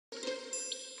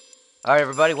Alright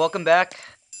everybody, welcome back.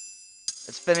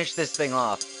 Let's finish this thing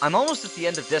off. I'm almost at the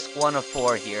end of disc 1 of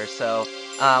 4 here, so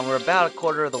we're about a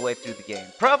quarter of the way through the game.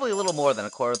 Probably a little more than a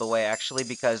quarter of the way actually,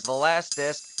 because the last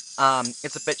disc,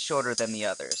 it's a bit shorter than the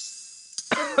others.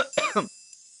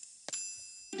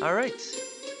 Alright.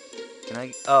 Can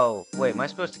I... Oh, wait, am I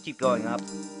supposed to keep going up?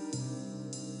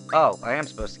 Oh, I am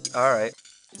supposed to... Alright.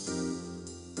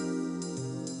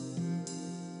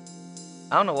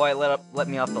 I don't know why it let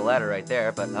me off the ladder right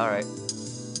there, but alright.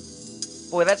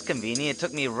 Boy, that's convenient. It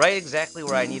took me right exactly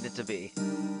where I needed to be.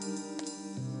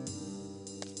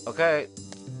 Okay.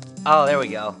 Oh, there we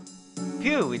go.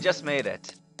 Phew, we just made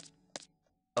it.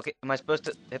 Okay, am I supposed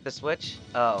to hit the switch?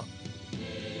 Oh.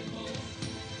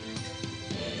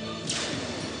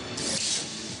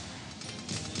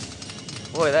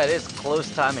 Boy, that is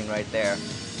close timing right there.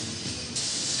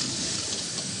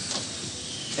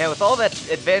 And with all that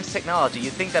advanced technology,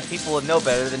 you'd think that people would know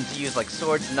better than to use like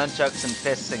swords, nunchucks, and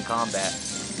fists in combat.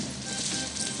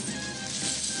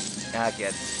 Ah,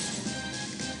 kid.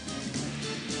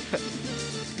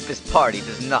 This party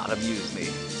does not amuse me.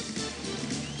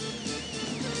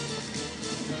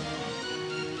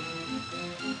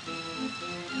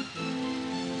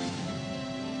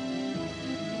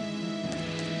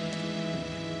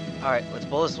 Alright, let's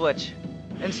pull the switch.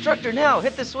 Instructor now,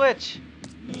 hit the switch!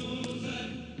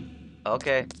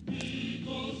 Okay.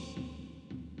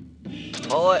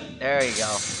 Pull it. There you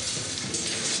go.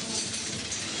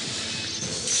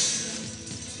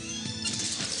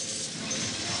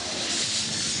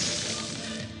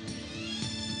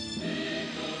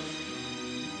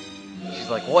 She's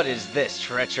like, what is this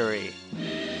treachery?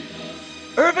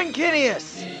 Irvin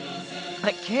Kineas!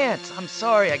 I can't. I'm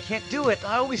sorry. I can't do it.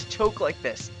 I always choke like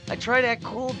this. I try to act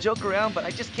cool, joke around, but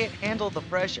I just can't handle the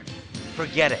pressure.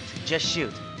 Forget it. Just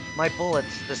shoot. My bullet,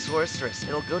 the sorceress,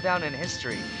 it'll go down in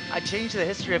history. I changed the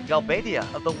history of Galbadia,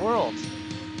 of the world.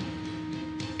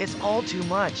 It's all too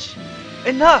much.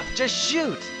 Enough! Just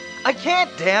shoot! I can't,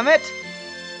 damn it!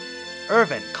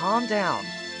 Irvin, calm down.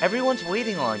 Everyone's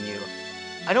waiting on you.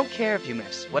 I don't care if you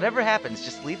miss. Whatever happens,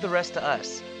 just leave the rest to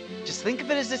us. Just think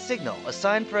of it as a signal, a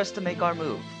sign for us to make our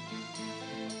move.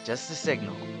 Just a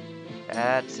signal.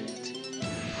 That's it.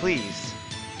 Please.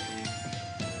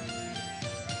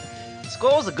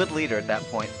 Squall's a good leader at that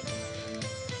point.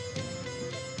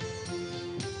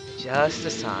 Just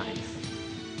a sign.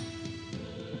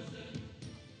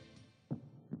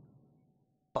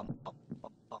 Bum, bum,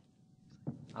 bum, bum.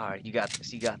 Alright, you got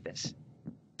this, you got this.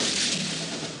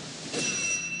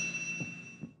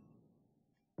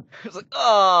 It's like,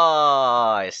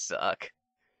 oh, I suck.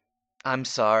 I'm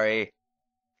sorry.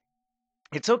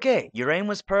 It's okay. Your aim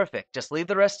was perfect. Just leave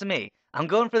the rest to me. I'm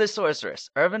going for the sorceress.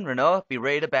 Irvin, Renoa, be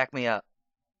ready to back me up.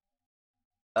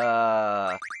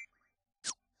 Oh.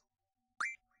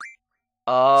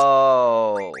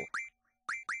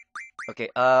 Okay,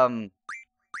 who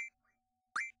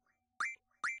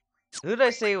did I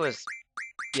say was...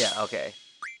 Yeah, okay.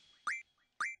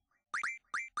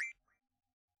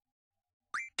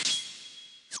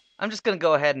 I'm just gonna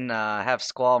go ahead and have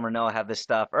Squall and Renoa have this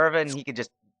stuff. Irvin, he could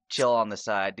just chill on the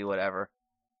side, do whatever.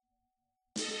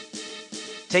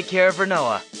 Take care of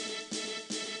Renoa.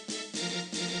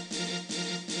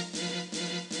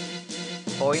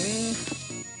 Boing.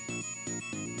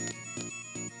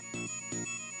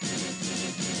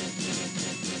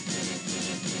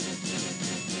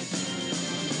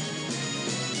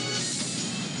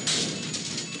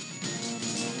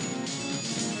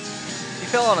 He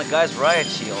fell on a guy's riot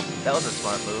shield. That was a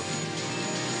smart move.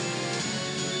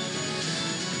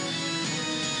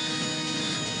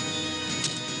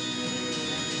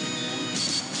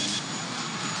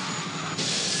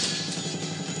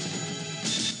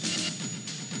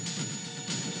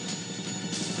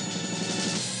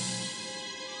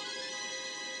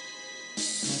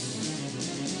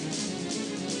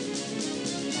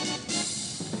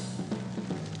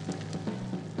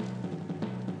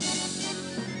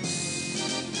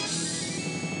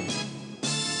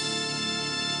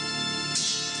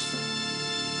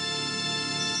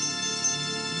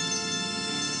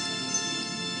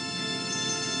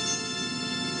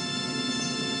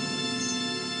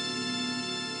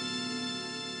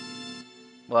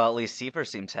 Well, at least Seifer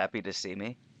seems happy to see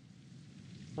me.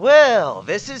 Well,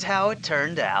 this is how it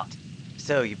turned out.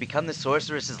 So, you become the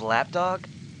sorceress's lapdog?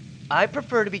 I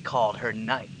prefer to be called her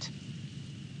knight.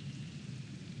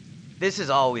 This has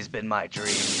always been my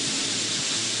dream.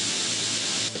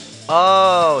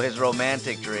 Oh, his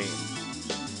romantic dream.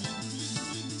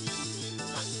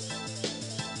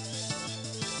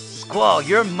 Squall,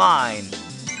 you're mine.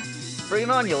 Bring it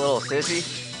on, you little sissy.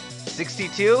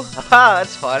 62? Haha,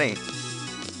 that's funny.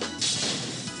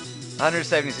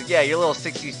 176. Yeah, your little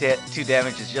 62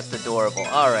 damage is just adorable.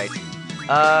 Alright. Can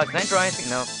I draw anything?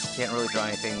 No, can't really draw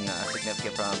anything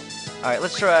significant from him. Alright,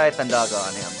 let's try Thundaga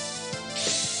on him.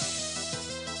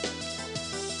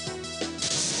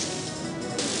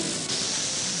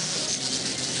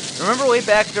 Remember way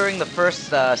back during the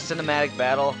first cinematic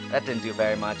battle? That didn't do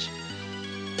very much.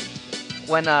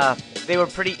 When they were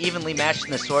pretty evenly matched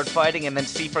in the sword fighting, and then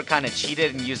Seifer kind of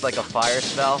cheated and used like a fire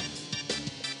spell.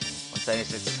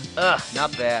 176. Ugh,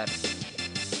 not bad.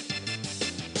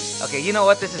 Okay, you know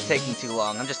what? This is taking too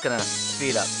long. I'm just gonna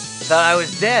speed up. Thought I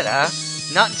was dead, huh?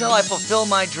 Not until I fulfill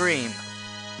my dream.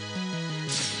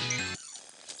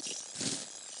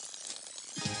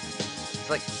 It's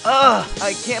like, ugh,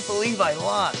 I can't believe I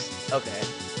lost. Okay.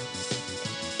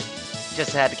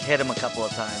 Just had to hit him a couple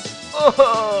of times.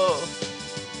 Oh!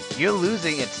 You're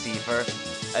losing it, Seifer.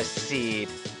 A seed.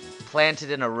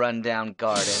 Planted in a rundown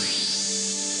garden.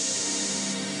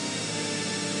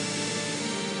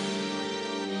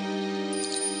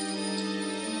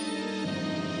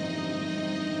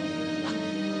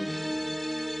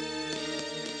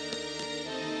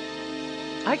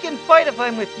 I can fight if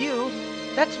I'm with you.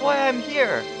 That's why I'm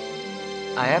here.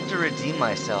 I have to redeem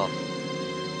myself.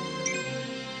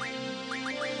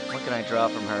 What can I draw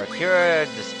from her? Cure,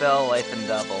 Dispel, Life, and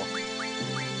Double.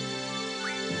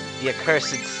 The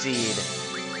Accursed Seed.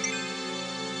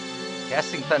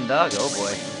 Casting Thundaga, oh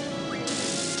boy.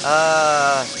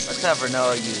 Let's have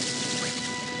Renoa use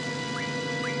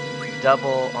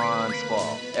Double on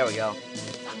Squall. There we go.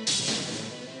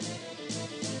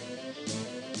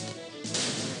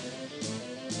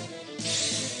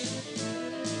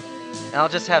 And I'll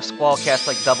just have Squall cast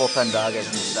like double Thundagas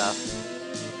and stuff.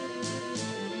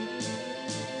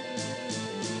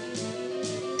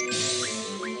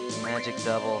 Magic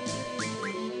double.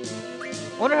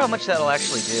 Wonder how much that'll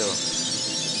actually do.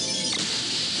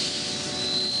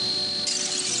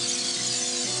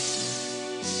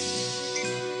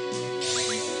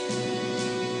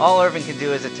 All Irvin can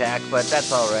do is attack, but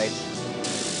that's alright.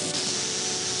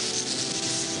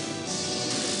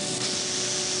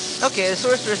 Okay, the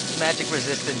sorceress magic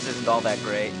resistance isn't all that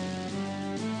great.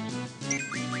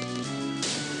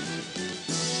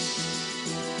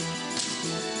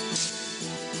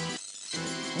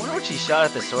 I wonder what she shot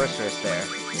at the sorceress there.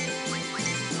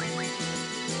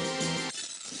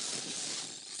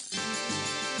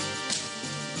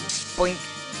 Boink.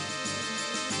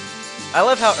 I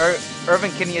love how Irvin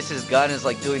Kinius' gun is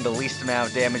like doing the least amount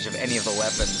of damage of any of the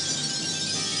weapons.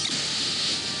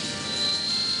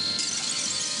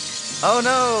 Oh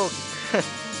no!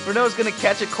 Renault's gonna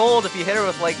catch a cold if you hit her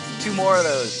with like 2 more of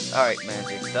those. Alright,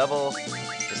 magic double.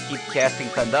 Just keep casting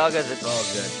Thundagas, it's all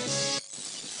good.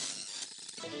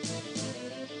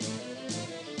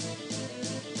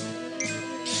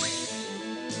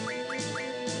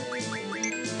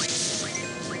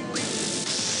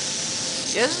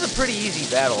 Yeah, this is a pretty easy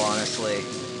battle, honestly.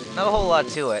 Not a whole lot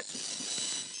to it.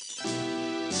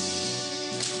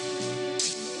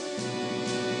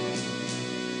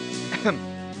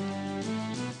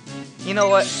 You know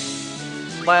what?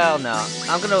 Well, no.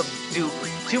 I'm gonna do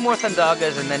 2 more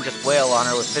Thundagas and then just wail on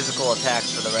her with physical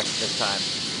attacks for the rest of this time.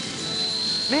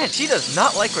 Man, she does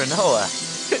not like Renoa.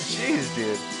 Jeez,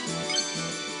 dude.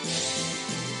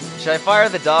 Should I fire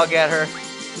the dog at her?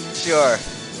 Sure.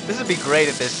 This would be great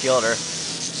if this killed her.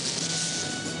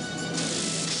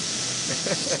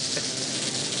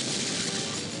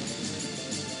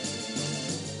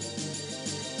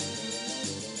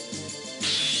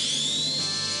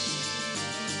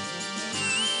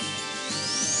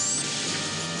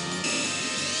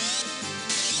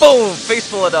 Boom! Face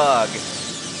full of dog.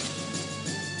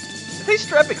 Did they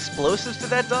strap explosives to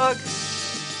that dog?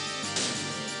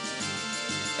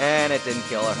 And it didn't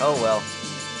kill her. Oh well.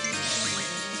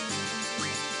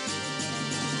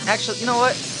 Actually, you know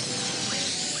what?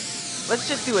 Let's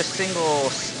just do a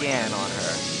single scan on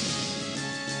her.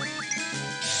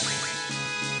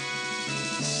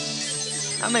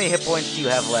 How many hit points do you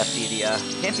have left, Edea?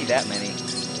 Can't be that many.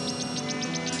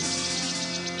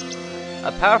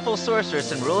 A powerful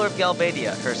sorceress and ruler of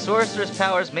Galbadia. Her sorceress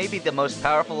powers may be the most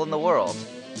powerful in the world.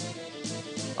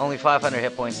 Only 500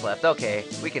 hit points left. Okay,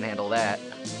 we can handle that.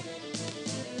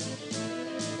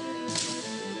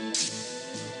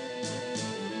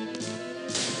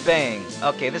 Bang.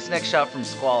 Okay, this next shot from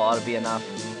Squall ought to be enough.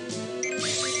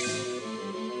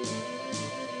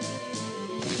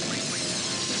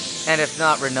 And if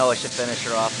not, Renoa should finish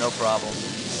her off, no problem.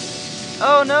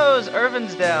 Oh no,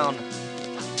 Irvin's down.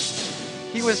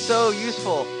 He was so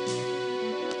useful.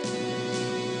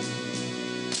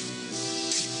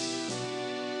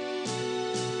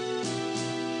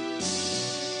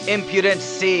 Impudent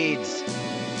seeds!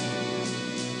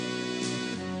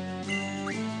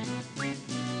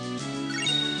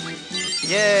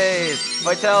 Yay!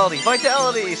 Vitality!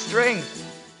 Vitality! Strength!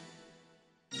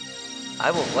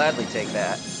 I will gladly take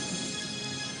that.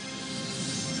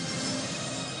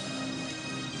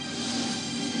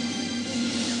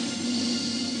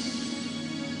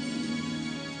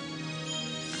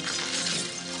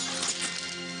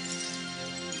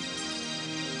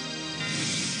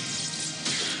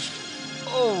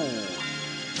 Oh!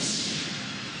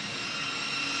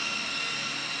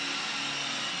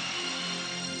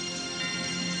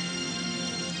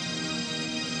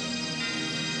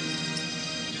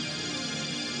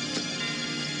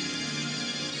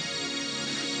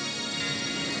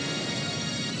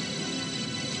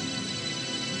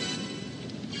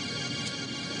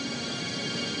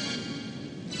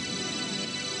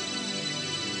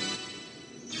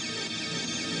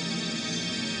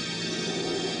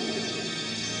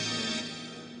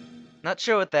 Not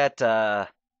sure what that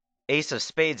Ace of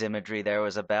Spades imagery there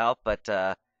was about,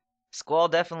 but Squall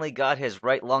definitely got his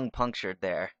right lung punctured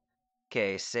there.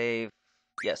 Okay, save.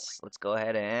 Yes, let's go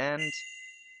ahead and...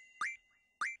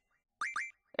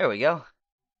 There we go.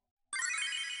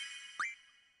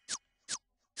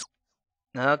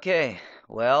 Okay,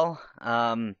 well,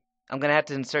 I'm gonna have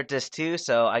to insert this too,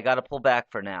 so I gotta pull back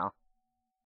for now.